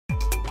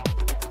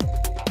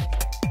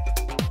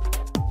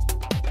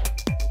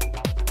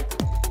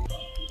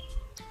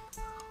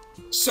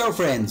So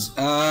friends,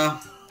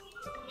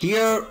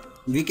 here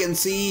we can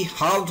see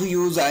how to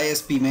use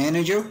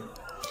ISPmanager,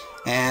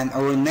 and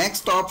our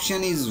next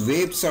option is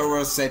web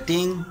server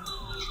setting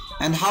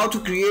and how to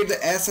create the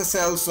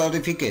SSL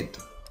certificate.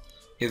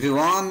 If you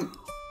want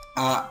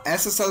a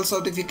SSL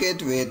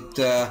certificate with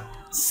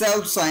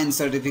self-signed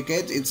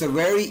certificate, it's a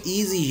very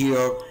easy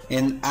here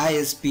in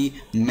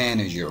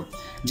ISPmanager.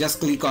 Just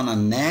click on a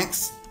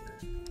next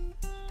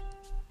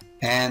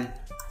and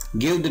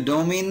give the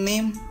domain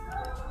name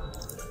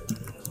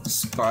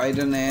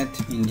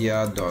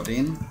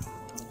spidernetindia.in.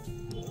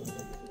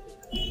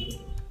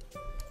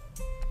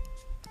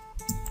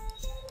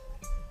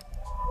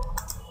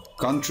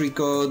 Country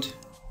code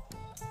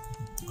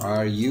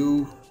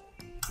RU,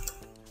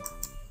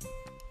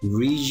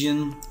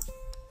 region,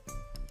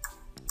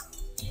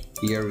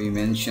 here we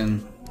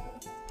mention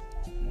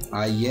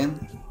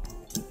IN,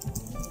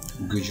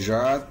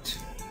 Gujarat,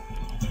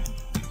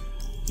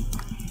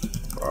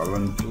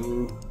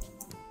 Ubuntu,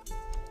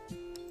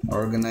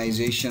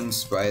 organization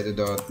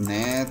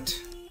spider.net,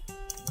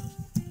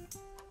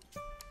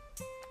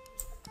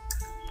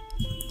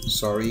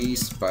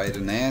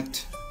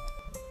 spidernet,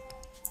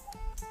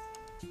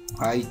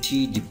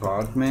 IT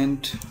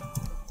department.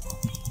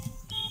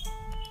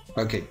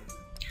 Okay,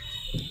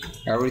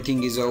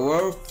 everything is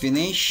over,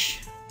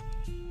 finish.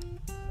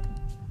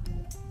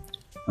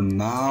 And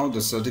now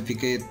the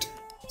certificate,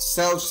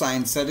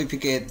 self-signed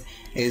certificate,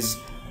 is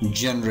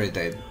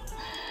generated.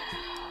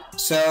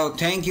 So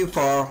thank you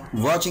for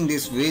watching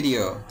this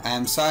video. I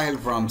am Sahil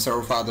from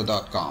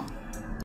serverfather.com.